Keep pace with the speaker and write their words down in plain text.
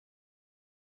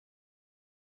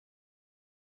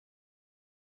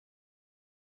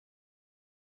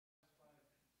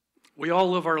We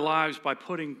all live our lives by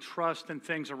putting trust in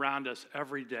things around us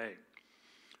every day.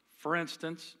 For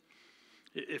instance,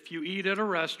 if you eat at a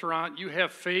restaurant, you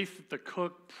have faith that the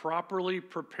cook properly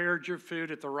prepared your food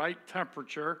at the right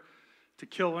temperature to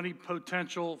kill any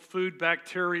potential food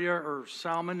bacteria or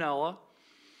salmonella.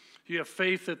 You have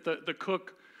faith that the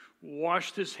cook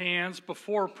washed his hands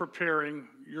before preparing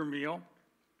your meal.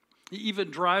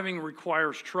 Even driving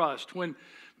requires trust. When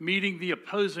meeting the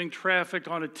opposing traffic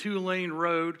on a 2-lane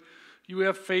road, you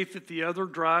have faith that the other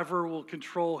driver will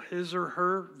control his or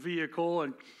her vehicle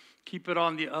and keep it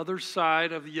on the other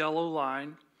side of the yellow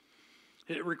line.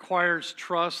 It requires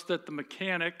trust that the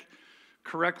mechanic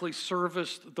correctly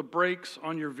serviced the brakes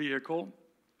on your vehicle.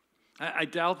 I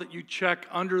doubt that you check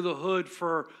under the hood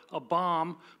for a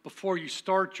bomb before you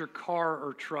start your car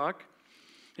or truck.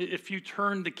 If you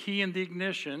turn the key in the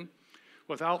ignition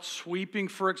without sweeping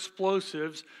for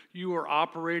explosives, you are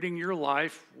operating your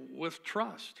life with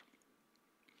trust.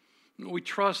 We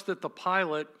trust that the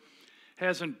pilot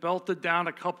hasn't belted down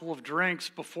a couple of drinks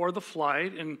before the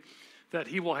flight and that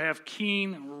he will have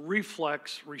keen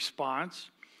reflex response,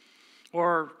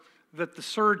 or that the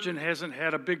surgeon hasn't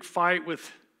had a big fight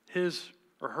with his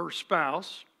or her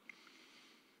spouse.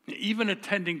 Even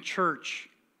attending church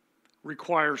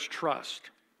requires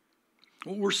trust.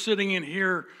 We're sitting in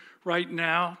here right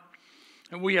now,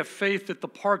 and we have faith that the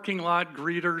parking lot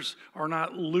greeters are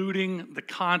not looting the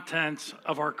contents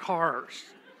of our cars.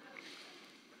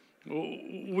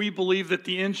 We believe that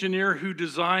the engineer who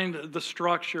designed the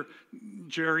structure,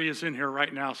 Jerry is in here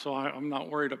right now, so I'm not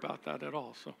worried about that at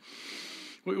all. So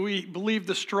we believe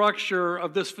the structure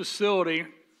of this facility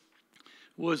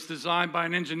was designed by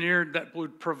an engineer that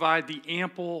would provide the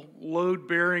ample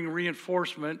load-bearing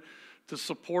reinforcement to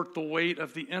support the weight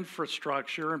of the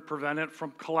infrastructure and prevent it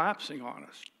from collapsing on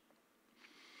us.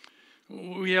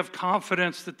 We have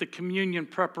confidence that the communion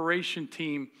preparation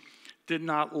team did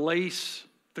not lace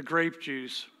the grape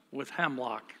juice with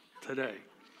hemlock today.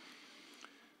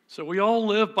 So we all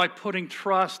live by putting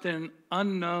trust in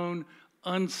unknown,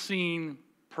 unseen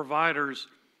providers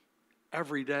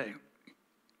every day.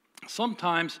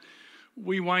 Sometimes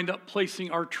we wind up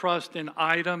placing our trust in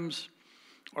items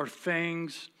or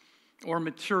things or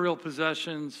material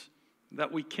possessions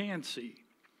that we can see.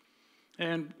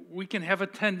 And we can have a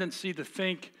tendency to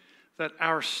think that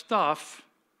our stuff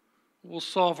will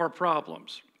solve our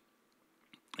problems.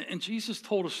 And Jesus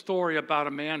told a story about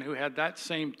a man who had that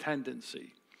same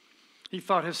tendency. He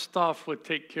thought his stuff would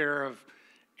take care of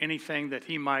anything that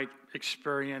he might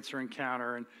experience or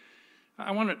encounter. And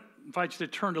I want to invite you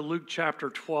to turn to Luke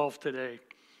chapter 12 today.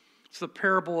 It's the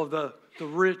parable of the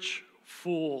rich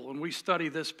fool. When we study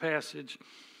this passage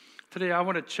today, I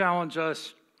want to challenge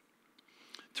us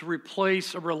to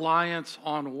replace a reliance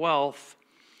on wealth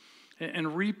and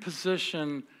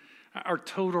reposition our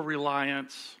total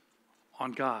reliance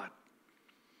on God.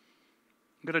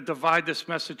 I'm going to divide this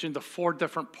message into 4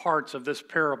 different parts of this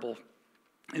parable.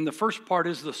 And the first part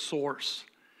is the source.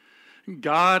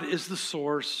 God is the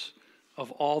source of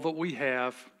all that we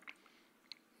have,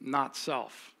 not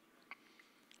self.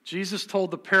 Jesus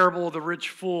told the parable of the rich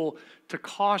fool to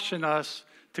caution us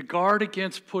to guard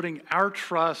against putting our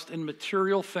trust in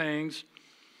material things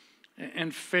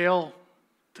and fail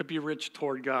to be rich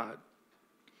toward God.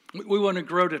 We want to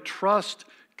grow to trust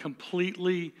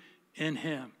completely in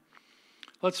Him.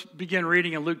 Let's begin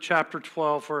reading in Luke chapter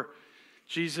 12 where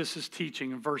Jesus is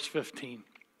teaching in verse 15.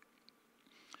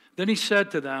 Then he said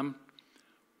to them,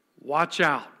 "Watch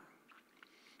out,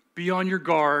 be on your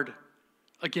guard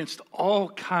against all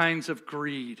kinds of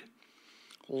greed.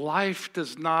 Life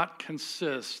does not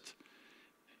consist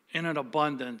in an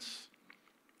abundance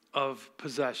of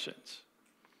possessions."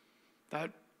 That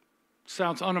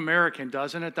sounds un-American,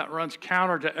 doesn't it? That runs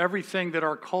counter to everything that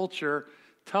our culture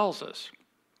tells us.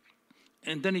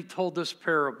 And then he told this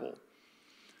parable.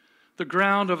 The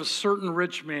ground of a certain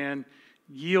rich man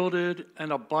yielded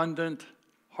an abundant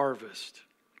harvest.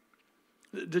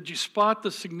 Did you spot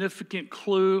the significant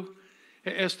clue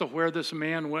as to where this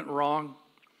man went wrong?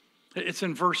 It's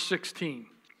in verse 16.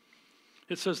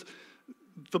 It says,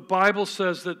 the Bible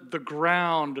says that the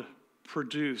ground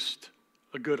produced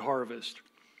a good harvest.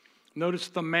 Notice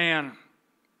the man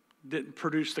didn't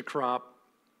produce the crop.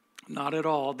 Not at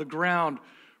all. The ground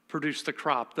produced the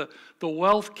crop. The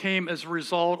wealth came as a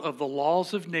result of the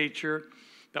laws of nature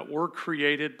that were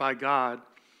created by God.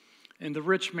 And the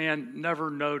rich man never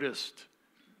noticed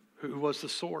who was the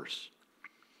source.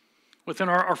 Within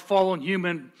our fallen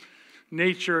human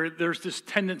nature, there's this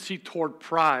tendency toward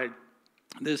pride,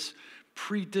 this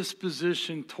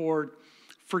predisposition toward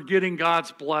forgetting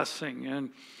God's blessing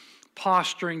and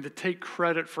posturing to take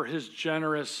credit for His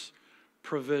generous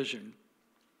provision.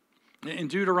 In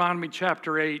Deuteronomy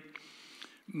chapter 8,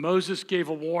 Moses gave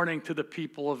a warning to the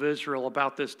people of Israel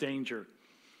about this danger.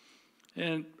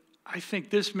 And I think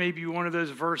this may be one of those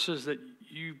verses that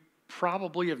you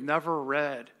probably have never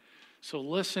read. So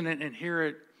listen and hear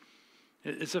it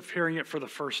as if hearing it for the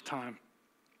first time.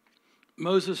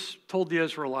 Moses told the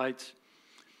Israelites,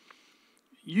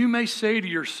 "You may say to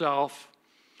yourself,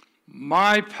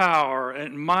 'My power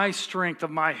and my strength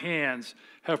of my hands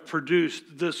have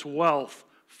produced this wealth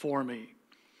for me.'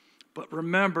 But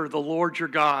remember the Lord your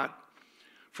God,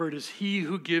 for it is he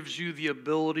who gives you the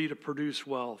ability to produce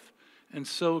wealth, and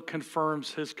so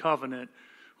confirms his covenant,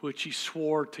 which he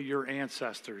swore to your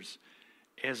ancestors,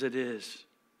 as it is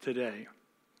today."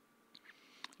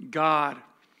 God,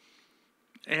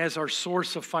 as our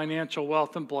source of financial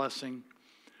wealth and blessing,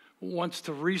 wants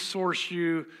to resource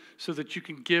you so that you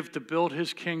can give to build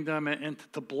his kingdom and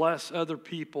to bless other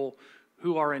people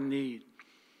who are in need.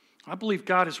 I believe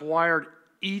God has wired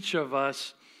each of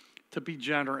us to be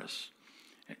generous.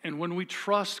 And when we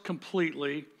trust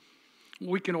completely,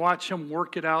 we can watch him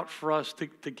work it out for us to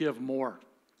give more.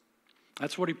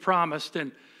 That's what he promised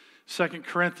in 2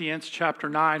 Corinthians chapter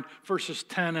 9, verses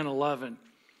 10 and 11.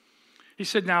 He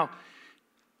said, "Now,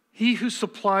 he who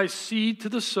supplies seed to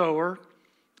the sower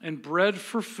and bread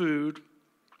for food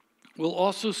will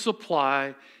also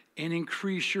supply and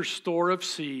increase your store of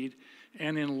seed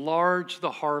and enlarge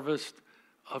the harvest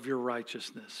of your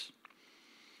righteousness.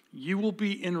 You will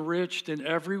be enriched in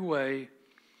every way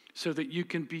so that you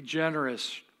can be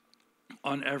generous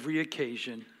on every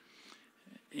occasion.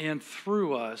 And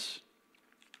through us,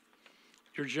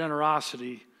 your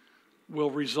generosity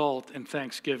will result in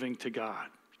thanksgiving to God."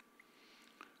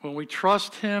 When we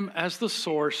trust him as the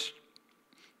source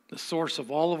of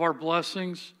all of our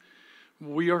blessings,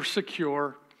 we are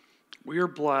secure, we are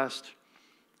blessed,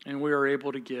 and we are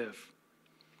able to give.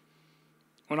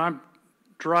 When I'm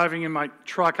driving in my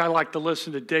truck, I like to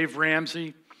listen to Dave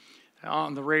Ramsey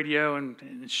on the radio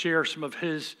and share some of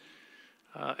his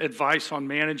advice on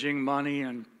managing money.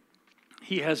 And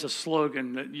he has a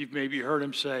slogan that you've maybe heard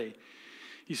him say.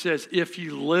 He says, "If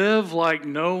you live like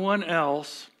no one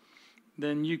else,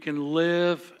 then you can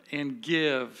live and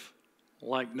give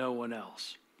like no one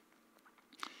else."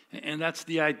 And that's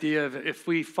the idea of if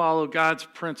we follow God's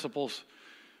principles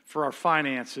for our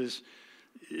finances,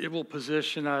 it will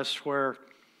position us where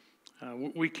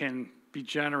we can be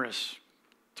generous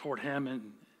toward him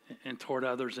and toward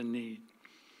others in need.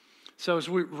 So as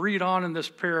we read on in this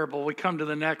parable, we come to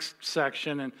the next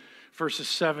section in verses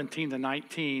 17 to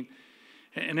 19,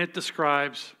 and it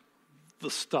describes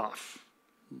the stuff.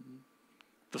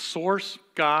 The source,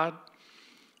 God,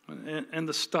 and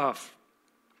the stuff.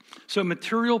 So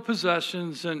material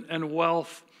possessions and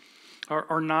wealth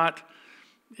are not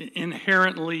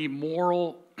inherently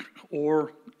moral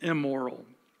or immoral.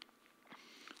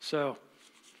 So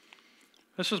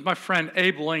this is my friend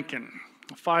Abe Lincoln,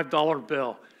 a $5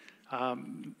 bill.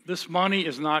 This money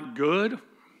is not good.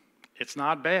 It's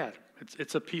not bad.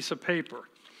 It's a piece of paper.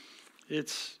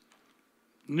 It's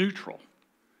neutral.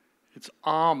 It's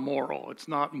amoral. It's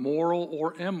not moral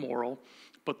or immoral,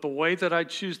 but the way that I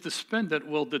choose to spend it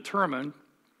will determine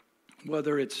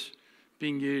whether it's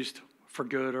being used for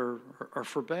good or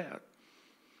for bad.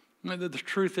 The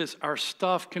truth is, our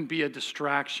stuff can be a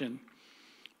distraction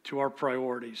to our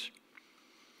priorities.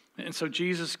 And so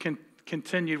Jesus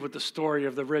continued with the story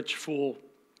of the rich fool.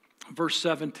 Verse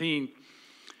 17,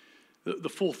 the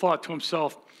fool thought to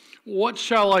himself, "What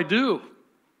shall I do?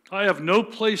 I have no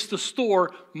place to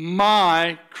store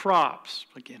my crops."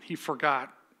 Again, he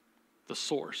forgot the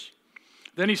source.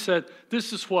 Then he said,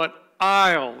 "This is what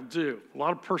I'll do." A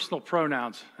lot of personal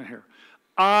pronouns in here.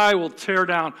 "I will tear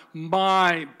down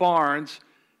my barns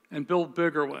and build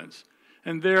bigger ones.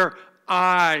 And there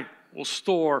I will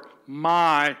store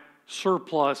my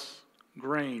surplus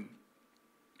grain."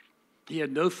 He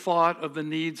had no thought of the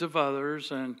needs of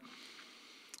others, and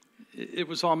it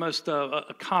was almost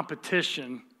a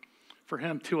competition for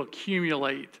him to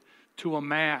accumulate, to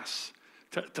amass,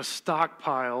 to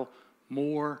stockpile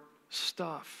more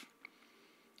stuff.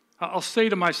 I'll say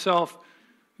to myself,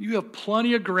 you have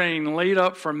plenty of grain laid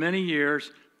up for many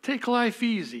years. Take life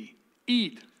easy.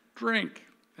 Eat, drink,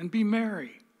 and be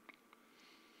merry.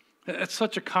 It's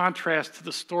such a contrast to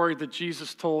the story that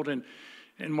Jesus told in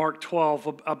Mark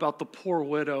 12 about the poor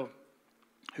widow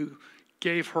who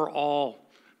gave her all,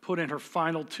 put in her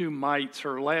final 2 mites,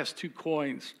 her last 2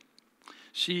 coins.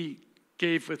 She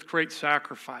gave with great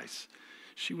sacrifice.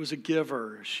 She was a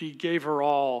giver. She gave her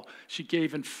all. She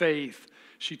gave in faith.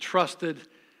 She trusted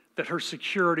that her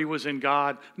security was in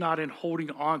God, not in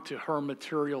holding on to her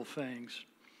material things.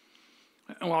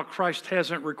 And while Christ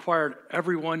hasn't required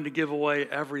everyone to give away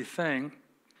everything,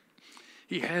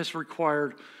 he has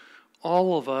required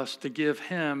all of us to give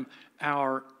him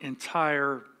our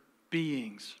entire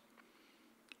beings.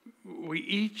 We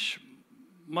each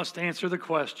must answer the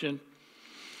question,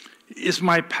 is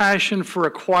my passion for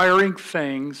acquiring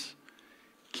things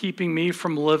keeping me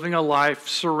from living a life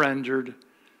surrendered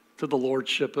to the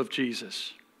lordship of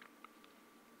Jesus?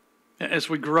 As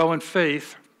we grow in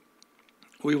faith,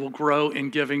 we will grow in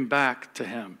giving back to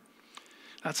him.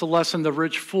 That's a lesson the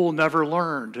rich fool never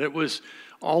learned. It was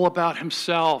all about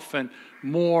himself and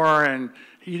more, and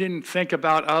he didn't think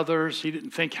about others. He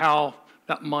didn't think how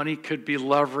that money could be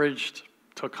leveraged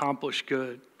to accomplish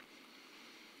good.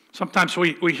 Sometimes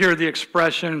we hear the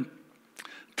expression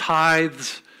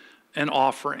tithes and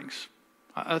offerings.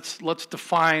 Let's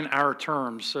define our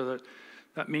terms so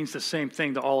that means the same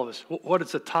thing to all of us. What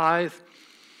is a tithe?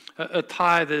 A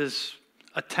tithe is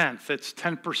a tenth. It's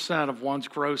 10% of one's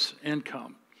gross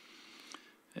income.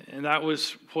 And that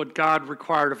was what God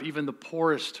required of even the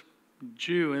poorest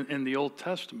Jew in the Old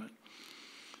Testament.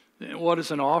 What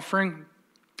is an offering?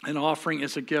 An offering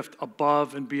is a gift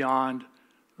above and beyond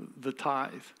the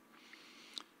tithe.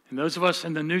 And those of us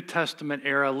in the New Testament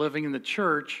era living in the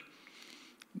church,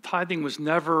 tithing was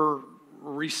never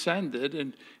rescinded,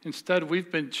 and instead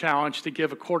we've been challenged to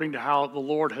give according to how the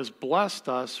Lord has blessed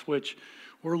us, which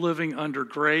we're living under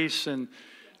grace, and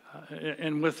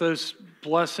with those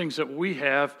blessings that we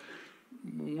have,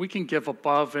 we can give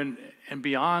above and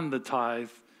beyond the tithe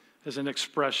as an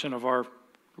expression of our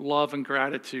love and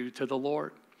gratitude to the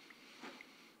Lord.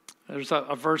 There's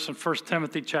a verse in 1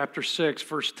 Timothy chapter 6,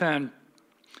 verse 10,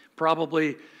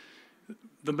 probably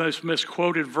the most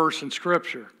misquoted verse in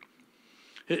Scripture.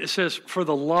 It says, "For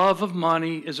the love of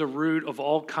money is a root of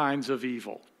all kinds of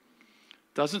evil."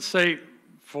 It doesn't say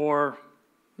for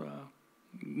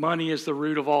money is the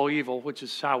root of all evil, which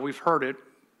is how we've heard it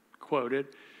quoted.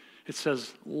 It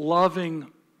says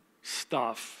loving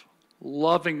stuff,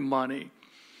 loving money.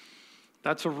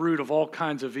 That's a root of all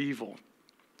kinds of evil.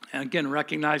 And again,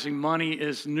 recognizing money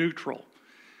is neutral.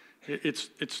 It's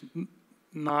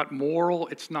not moral,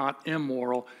 it's not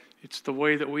immoral. It's the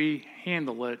way that we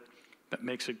handle it that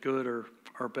makes it good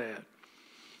or bad.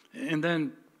 And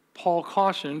then Paul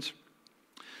cautions,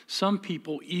 some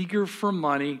people eager for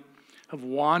money have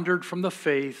wandered from the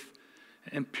faith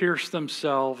and pierced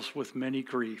themselves with many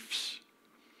griefs.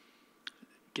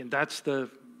 Again, that's the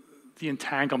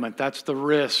entanglement, that's the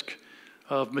risk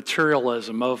of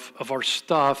materialism, of our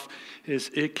stuff, is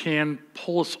it can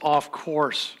pull us off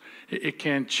course. It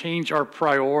can change our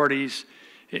priorities.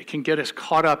 It can get us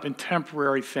caught up in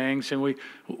temporary things, and we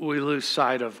lose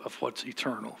sight of what's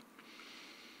eternal.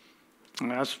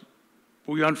 And as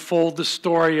we unfold the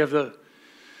story of the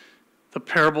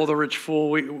parable of the rich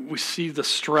fool, we see the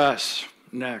stress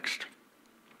next.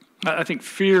 I think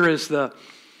fear is the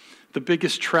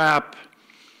biggest trap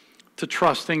to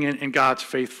trusting in God's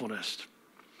faithfulness.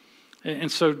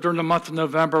 And so during the month of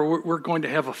November, we're going to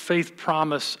have a faith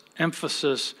promise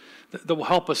emphasis that will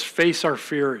help us face our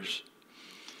fears.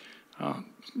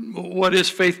 What is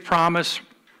faith promise?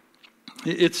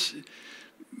 It's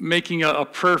making a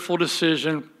prayerful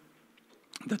decision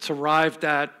that's arrived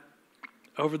at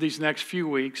over these next few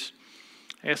weeks,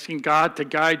 asking God to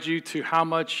guide you to how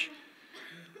much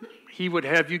he would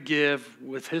have you give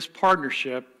with his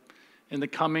partnership in the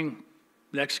coming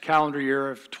next calendar year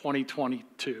of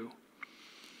 2022.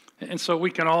 And so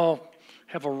we can all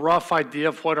have a rough idea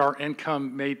of what our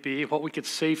income may be, what we could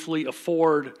safely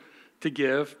afford to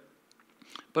give.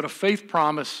 But a faith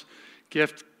promise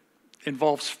gift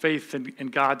involves faith in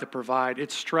God to provide.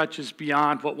 It stretches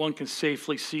beyond what one can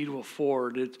safely see to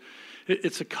afford.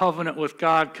 It's a covenant with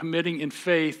God, committing in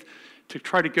faith to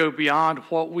try to go beyond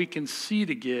what we can see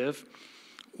to give,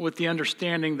 with the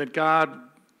understanding that God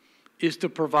is to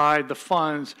provide the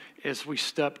funds as we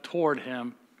step toward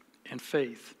him in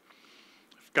faith.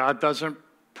 If God doesn't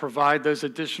provide those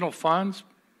additional funds,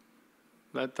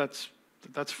 that's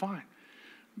fine.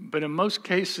 But in most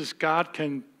cases, God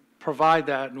can provide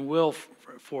that and will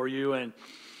for you, and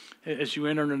as you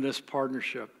enter into this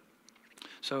partnership.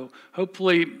 So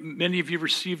hopefully many of you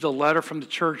received a letter from the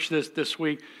church this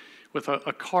week with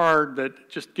a card that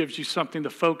just gives you something to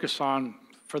focus on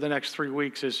for the next 3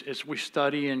 weeks as we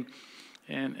study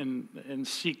and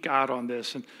seek God on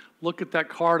this. And look at that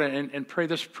card and pray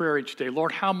this prayer each day.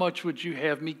 Lord, how much would you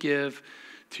have me give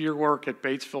to your work at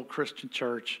Batesville Christian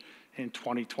Church in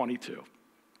 2022?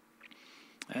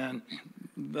 And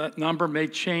that number may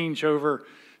change over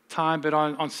time, but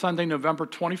on Sunday, November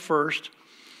 21st,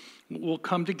 we'll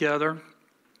come together,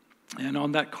 and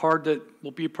on that card that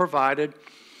will be provided,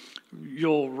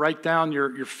 you'll write down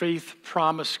your faith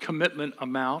promise commitment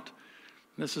amount.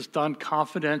 This is done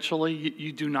confidentially.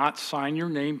 You do not sign your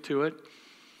name to it.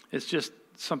 It's just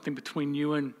something between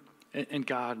you and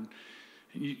God.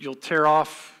 You'll tear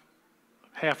off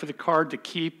half of the card to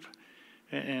keep,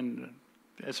 and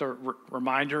as a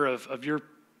reminder of your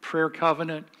prayer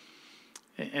covenant,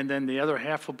 and then the other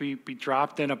half will be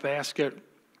dropped in a basket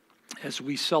as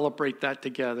we celebrate that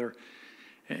together.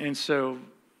 And so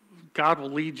God will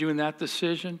lead you in that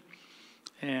decision,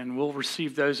 and we'll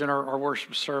receive those in our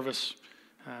worship service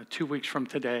 2 weeks from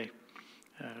today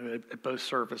at both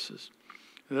services.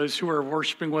 Those who are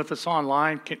worshiping with us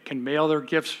online can mail their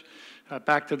gifts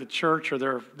back to the church or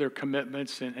their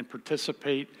commitments and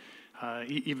participate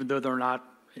even though they're not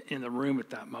in the room at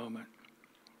that moment.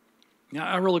 Now,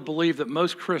 I really believe that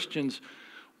most Christians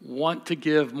want to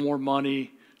give more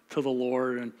money to the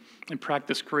Lord and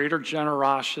practice greater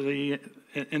generosity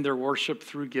in their worship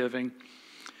through giving.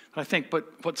 I think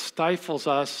but what stifles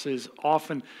us is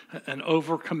often an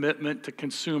overcommitment to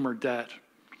consumer debt.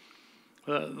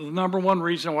 The number one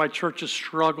reason why churches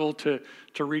struggle to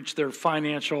reach their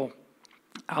financial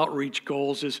outreach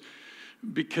goals is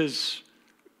because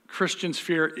Christians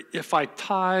fear, if I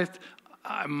tithe,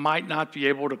 I might not be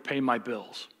able to pay my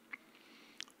bills.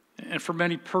 And for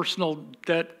many, personal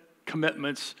debt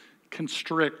commitments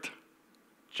constrict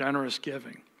generous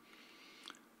giving.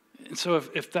 And so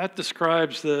if that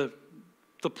describes the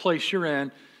place you're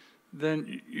in,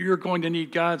 then you're going to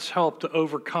need God's help to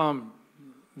overcome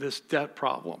this debt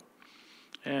problem.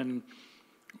 And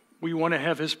we want to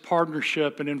have his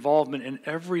partnership and involvement in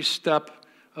every step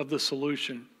of the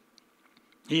solution.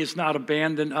 He has not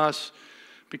abandoned us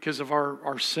because of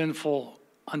our sinful,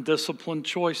 undisciplined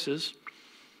choices.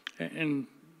 And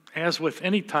as with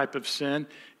any type of sin,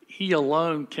 he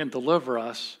alone can deliver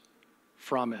us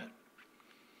from it.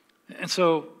 And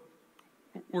so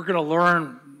we're going to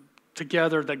learn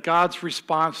together that God's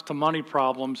response to money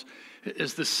problems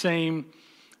is the same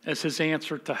as his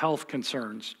answer to health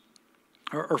concerns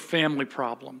or family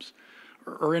problems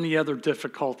or any other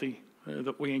difficulty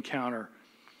that we encounter.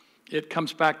 It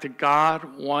comes back to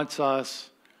God wants us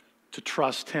to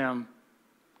trust him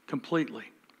completely.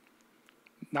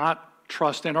 Not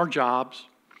trust in our jobs,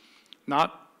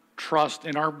 not trust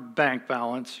in our bank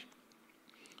balance.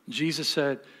 Jesus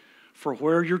said, "For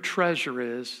where your treasure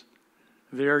is,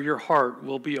 there your heart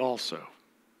will be also."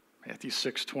 Matthew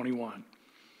 6:21.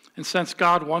 And since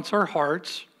God wants our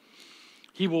hearts,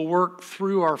 he will work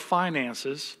through our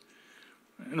finances.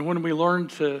 And when we learn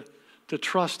to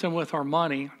trust him with our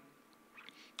money,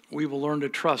 we will learn to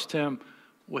trust him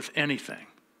with anything,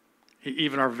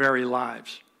 even our very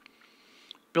lives.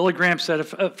 Billy Graham said,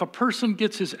 if a person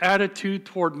gets his attitude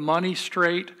toward money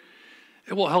straight,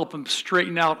 it will help him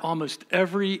straighten out almost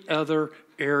every other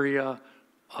area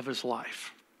of his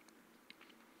life.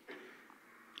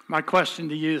 My question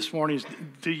to you this morning is,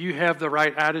 do you have the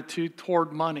right attitude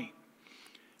toward money?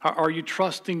 Are you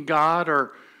trusting God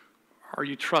or are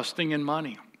you trusting in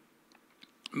money?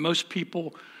 Most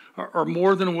people are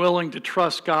more than willing to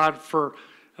trust God for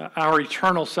our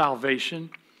eternal salvation.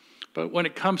 But when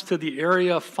it comes to the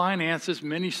area of finances,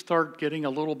 many start getting a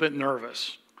little bit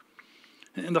nervous.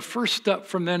 And the first step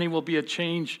for many will be a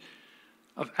change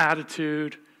of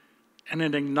attitude and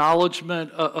an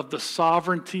acknowledgement of the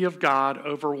sovereignty of God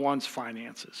over one's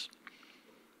finances.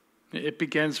 It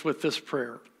begins with this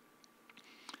prayer.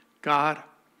 God,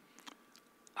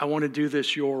 I want to do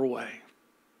this your way.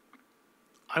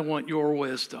 I want your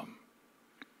wisdom.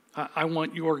 I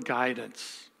want your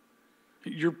guidance,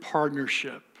 your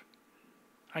partnership.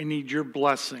 I need your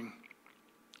blessing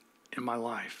in my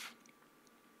life.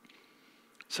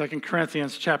 2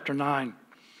 Corinthians chapter 9,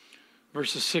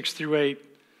 verses 6 through 8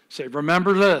 say,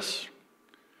 remember this,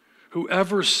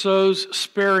 whoever sows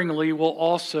sparingly will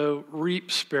also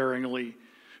reap sparingly.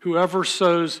 Whoever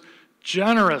sows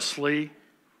generously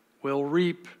will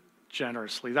reap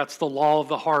generously. That's the law of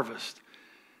the harvest.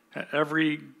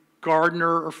 Every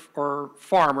gardener or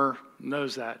farmer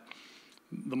knows that.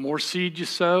 The more seed you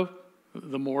sow,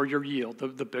 the more your yield,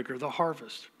 the bigger the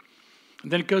harvest.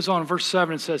 And then it goes on in verse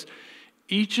 7 and says,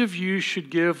 each of you should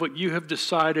give what you have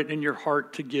decided in your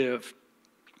heart to give,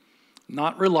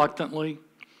 not reluctantly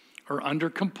or under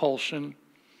compulsion,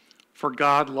 for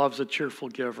God loves a cheerful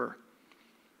giver.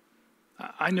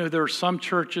 I know there are some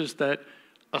churches that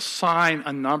assign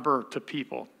a number to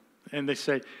people, and they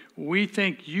say, we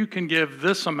think you can give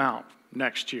this amount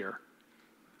next year.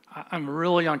 I'm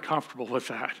really uncomfortable with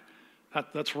that.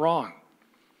 That's wrong.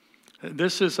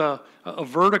 This is a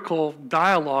vertical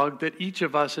dialogue that each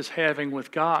of us is having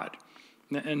with God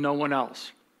and no one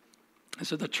else. And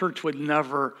so the church would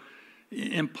never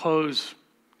impose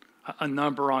a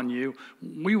number on you.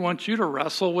 We want you to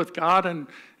wrestle with God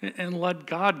and let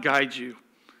God guide you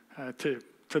to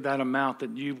that amount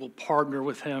that you will partner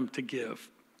with him to give.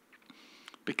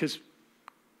 Because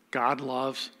God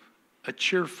loves a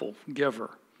cheerful giver.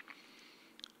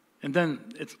 And then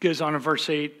it goes on in verse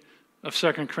 8 of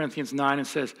 2 Corinthians 9 and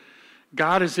says,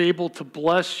 God is able to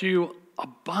bless you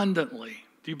abundantly.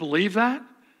 Do you believe that?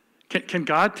 Can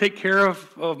God take care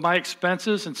of my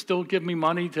expenses and still give me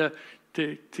money to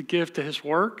give to his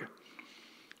work?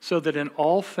 So that in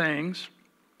all things,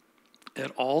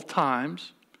 at all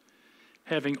times,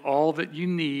 having all that you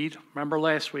need, remember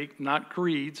last week, not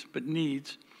greeds, but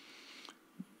needs,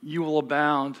 you will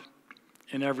abound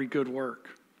in every good work.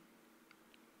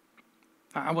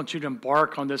 I want you to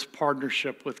embark on this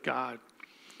partnership with God.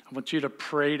 I want you to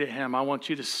pray to him. I want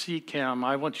you to seek him.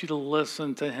 I want you to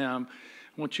listen to him.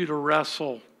 I want you to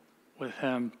wrestle with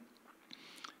him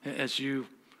as you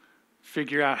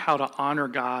figure out how to honor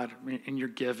God in your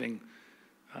giving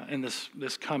in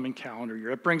this coming calendar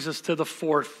year. It brings us to the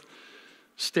fourth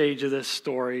stage of this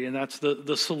story, and that's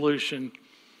the solution.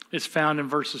 It's found in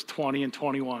verses 20 and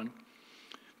 21.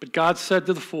 But God said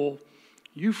to the fool,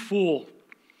 "You fool,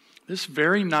 this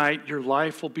very night your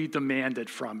life will be demanded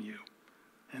from you.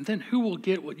 And then who will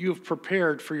get what you have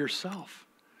prepared for yourself?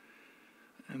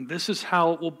 And this is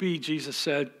how it will be," Jesus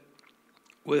said,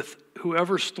 "with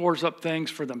whoever stores up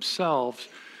things for themselves,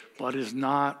 but is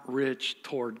not rich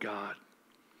toward God."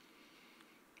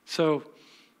 So,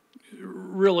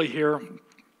 really here,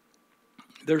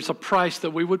 there's a price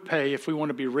that we would pay if we want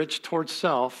to be rich toward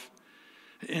self,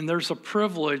 and there's a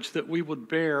privilege that we would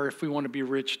bear if we want to be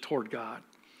rich toward God.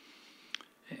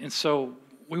 And so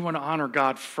we want to honor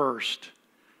God first,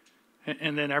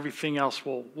 and then everything else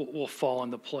will fall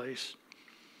into place.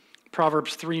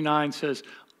 Proverbs 3:9 says,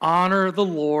 "Honor the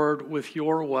Lord with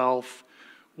your wealth,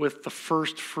 with the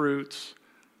first fruits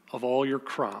of all your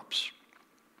crops."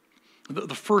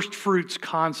 The first fruits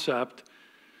concept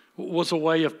was a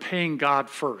way of paying God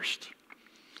first,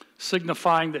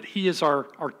 signifying that he is our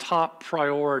top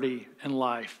priority in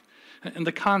life. And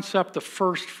the concept of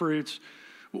first fruits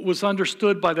was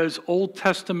understood by those Old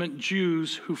Testament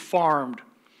Jews who farmed.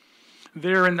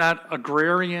 There in that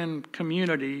agrarian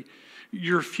community,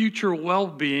 your future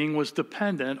well-being was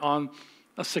dependent on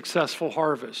a successful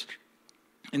harvest.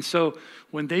 And so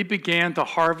when they began to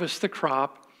harvest the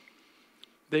crop,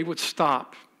 they would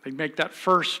stop. They'd make that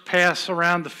first pass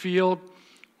around the field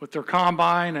with their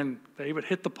combine, and they would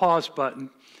hit the pause button.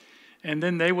 And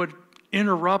then they would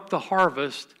interrupt the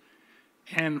harvest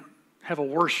and have a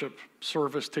worship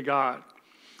service to God.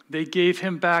 They gave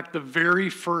him back the very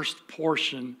first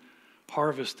portion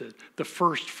harvested, the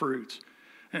first fruits.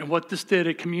 And what this did,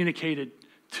 it communicated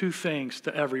two things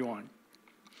to everyone.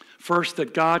 First,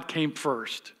 that God came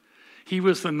first. He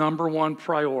was the number one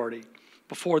priority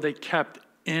before they kept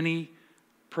any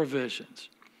provisions.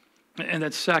 And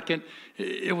then second,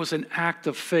 it was an act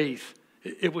of faith.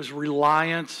 It was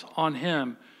reliance on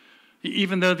him.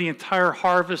 Even though the entire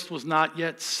harvest was not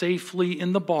yet safely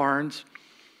in the barns,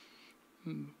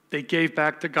 they gave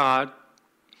back to God,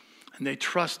 and they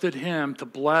trusted him to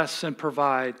bless and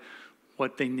provide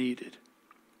what they needed.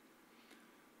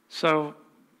 So,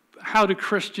 how do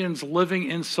Christians living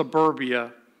in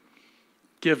suburbia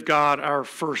give God our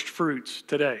first fruits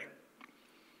today?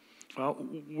 Well,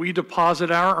 we deposit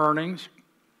our earnings,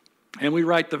 and we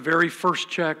write the very first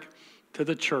check to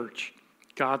the church,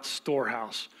 God's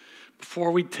storehouse,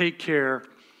 before we take care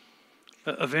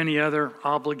of any other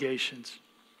obligations.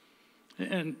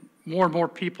 And more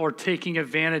people are taking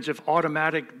advantage of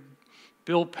automatic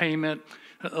bill payment,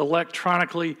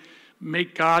 electronically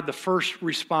make God the first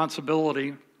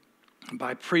responsibility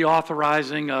by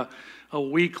pre-authorizing a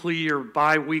weekly or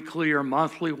bi-weekly or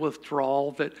monthly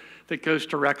withdrawal that goes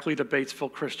directly to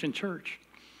Batesville Christian Church.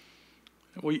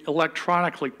 We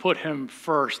electronically put him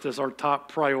first as our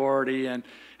top priority and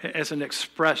as an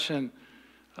expression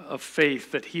of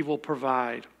faith that he will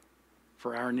provide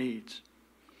for our needs.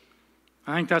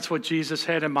 I think that's what Jesus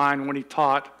had in mind when he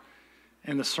taught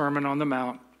in the Sermon on the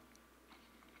Mount.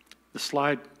 The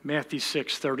slide, Matthew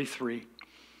 6:33.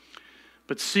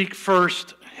 "But seek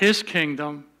first his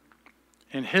kingdom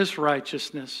and his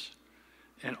righteousness,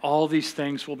 and all these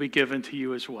things will be given to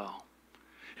you as well."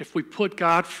 If we put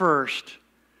God first,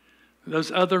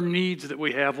 those other needs that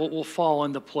we have will fall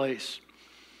into place.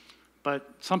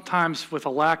 But sometimes with a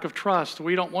lack of trust,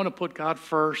 we don't want to put God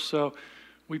first, so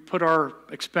we put our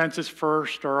expenses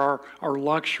first, or our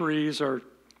luxuries, or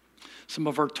some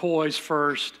of our toys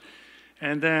first,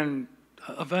 and then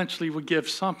eventually we give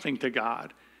something to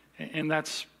God, and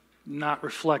that's not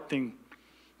reflecting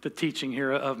the teaching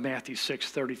here of Matthew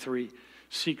 6:33.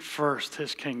 Seek first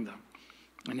his kingdom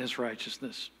and his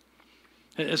righteousness.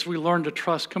 As we learn to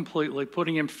trust completely,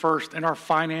 putting him first in our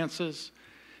finances,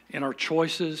 in our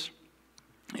choices,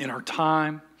 in our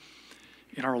time,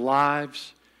 in our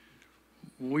lives,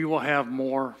 we will have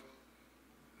more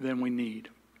than we need.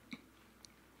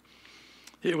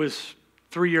 It was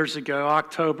 3 years ago,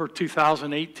 October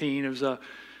 2018. It was a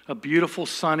beautiful,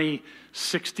 sunny,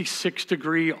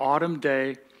 66-degree autumn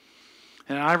day.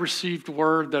 And I received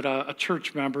word that a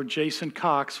church member, Jason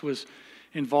Cox, was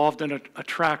involved in a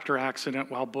tractor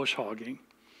accident while bush hogging.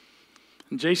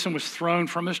 And Jason was thrown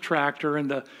from his tractor, and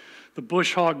the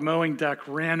bush hog mowing deck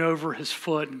ran over his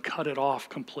foot and cut it off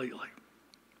completely.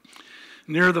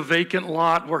 Near the vacant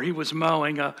lot where he was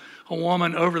mowing, a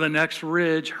woman over the next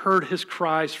ridge heard his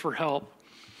cries for help.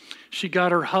 She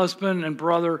got her husband and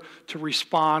brother to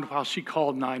respond while she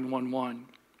called 911.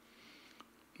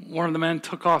 One of the men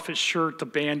took off his shirt to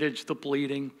bandage the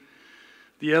bleeding.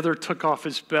 The other took off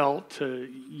his belt to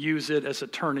use it as a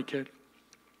tourniquet.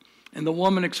 And the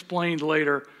woman explained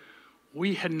later,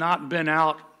 we had not been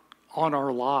out on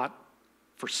our lot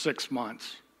for 6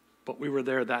 months, but we were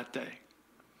there that day.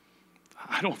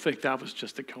 I don't think that was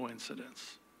just a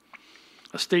coincidence.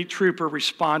 A state trooper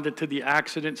responded to the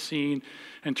accident scene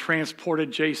and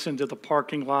transported Jason to the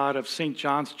parking lot of St.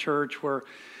 John's Church, where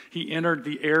he entered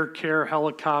the air care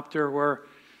helicopter, where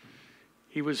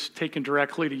he was taken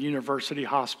directly to University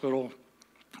Hospital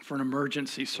for an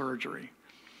emergency surgery.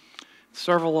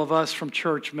 Several of us from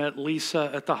church met Lisa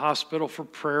at the hospital for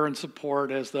prayer and support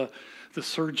as the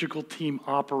surgical team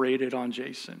operated on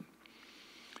Jason.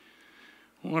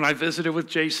 When I visited with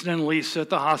Jason and Lisa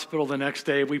at the hospital the next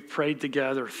day, we prayed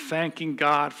together, thanking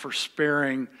God for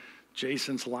sparing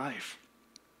Jason's life.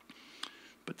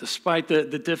 But despite the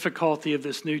difficulty of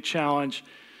this new challenge,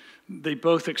 they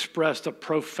both expressed a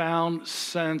profound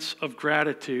sense of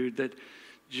gratitude that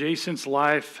Jason's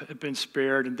life had been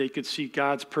spared and they could see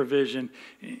God's provision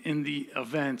in the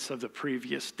events of the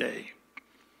previous day.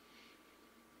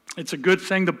 It's a good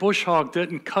thing the bush hog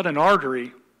didn't cut an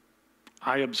artery,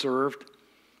 I observed.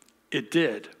 It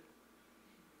did.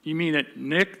 You mean it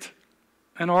nicked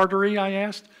an artery, I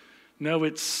asked? No,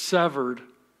 it severed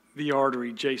the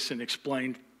artery, Jason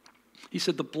explained. He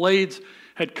said the blades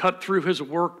had cut through his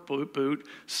work boot,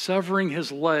 severing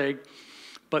his leg,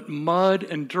 but mud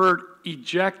and dirt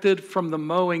ejected from the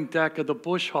mowing deck of the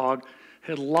bush hog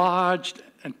had lodged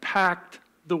and packed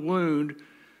the wound,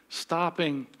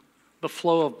 stopping the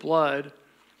flow of blood,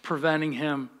 preventing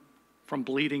him from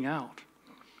bleeding out.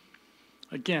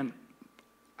 Again,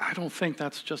 I don't think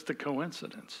that's just a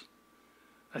coincidence.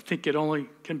 I think it only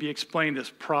can be explained as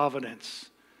providence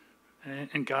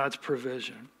and God's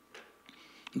provision.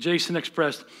 Jason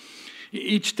expressed,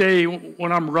 each day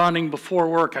when I'm running before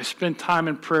work, I spend time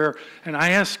in prayer and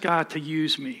I ask God to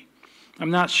use me.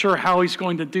 I'm not sure how he's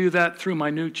going to do that through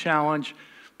my new challenge,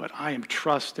 but I am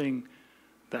trusting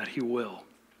that he will.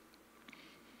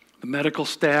 The medical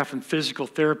staff and physical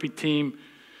therapy team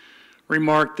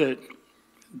remarked that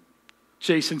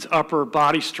Jason's upper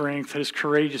body strength, his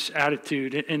courageous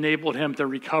attitude enabled him to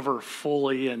recover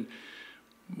fully, and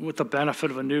with the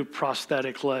benefit of a new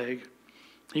prosthetic leg,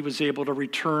 he was able to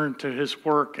return to his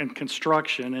work and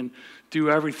construction and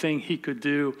do everything he could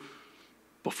do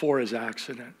before his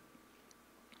accident.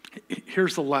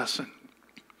 Here's the lesson.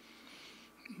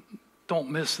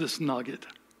 Don't miss this nugget.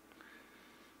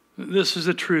 This is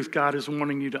the truth God is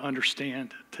wanting you to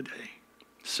understand today.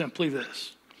 Simply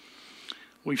this.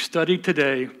 We've studied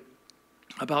today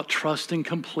about trusting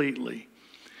completely,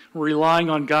 relying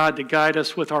on God to guide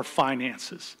us with our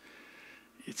finances.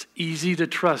 It's easy to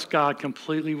trust God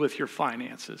completely with your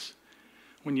finances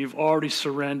when you've already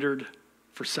surrendered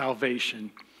for salvation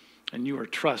and you are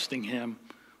trusting him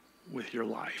with your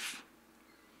life.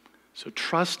 So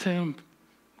trust him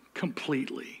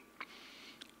completely.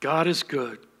 God is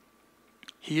good.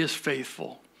 He is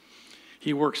faithful.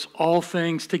 He works all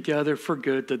things together for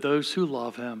good to those who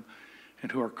love him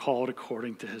and who are called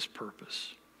according to his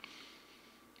purpose.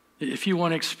 If you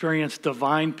want to experience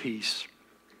divine peace,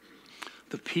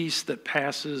 the peace that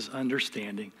passes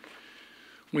understanding,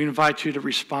 we invite you to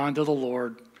respond to the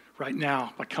Lord right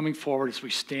now by coming forward as we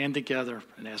stand together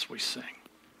and as we sing.